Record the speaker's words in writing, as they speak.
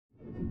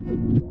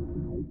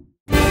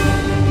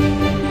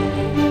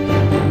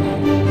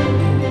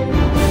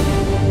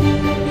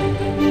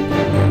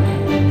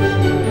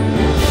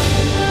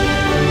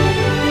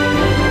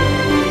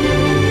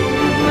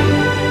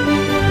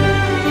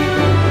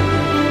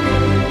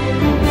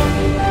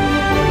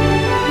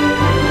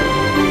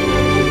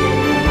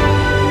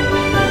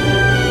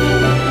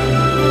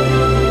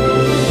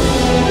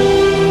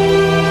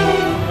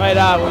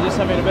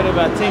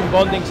team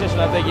bonding session.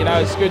 I think, you know,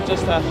 it's good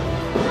just to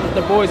get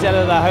the boys out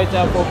of the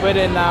hotel for a bit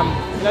and,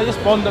 you know,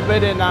 just bond a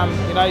bit and,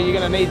 you know, you're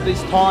going to need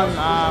this time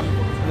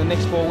in the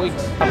next 4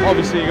 weeks.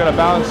 Obviously, you've got to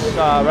balance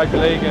rugby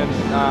league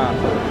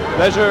and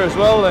leisure as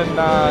well, and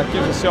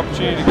gives us the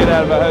opportunity to get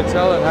out of a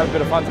hotel and have a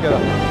bit of fun together.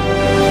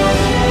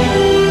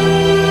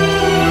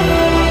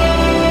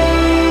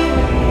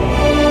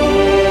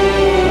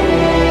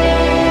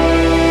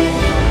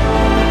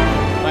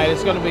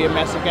 It's going to be a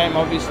massive game,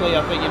 obviously.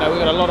 I think, you know, we've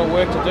got a lot of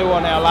work to do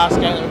on our last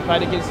game that we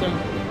played against them.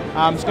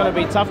 It's going to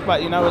be tough,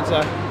 but, you know, it's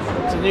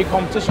a new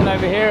competition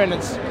over here, and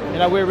it's, you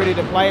know, we're ready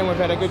to play, and we've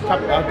had a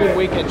good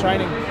week at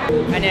training.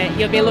 And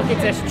you'll be looking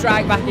to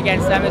strike back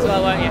against them as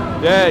well, won't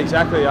you? Yeah,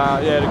 exactly. Yeah,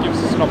 it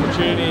gives us an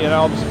opportunity. You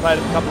know, obviously played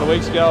it a couple of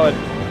weeks ago,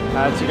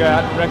 and to go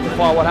out and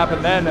rectify what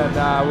happened then,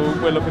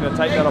 and we're looking to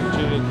take that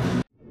opportunity.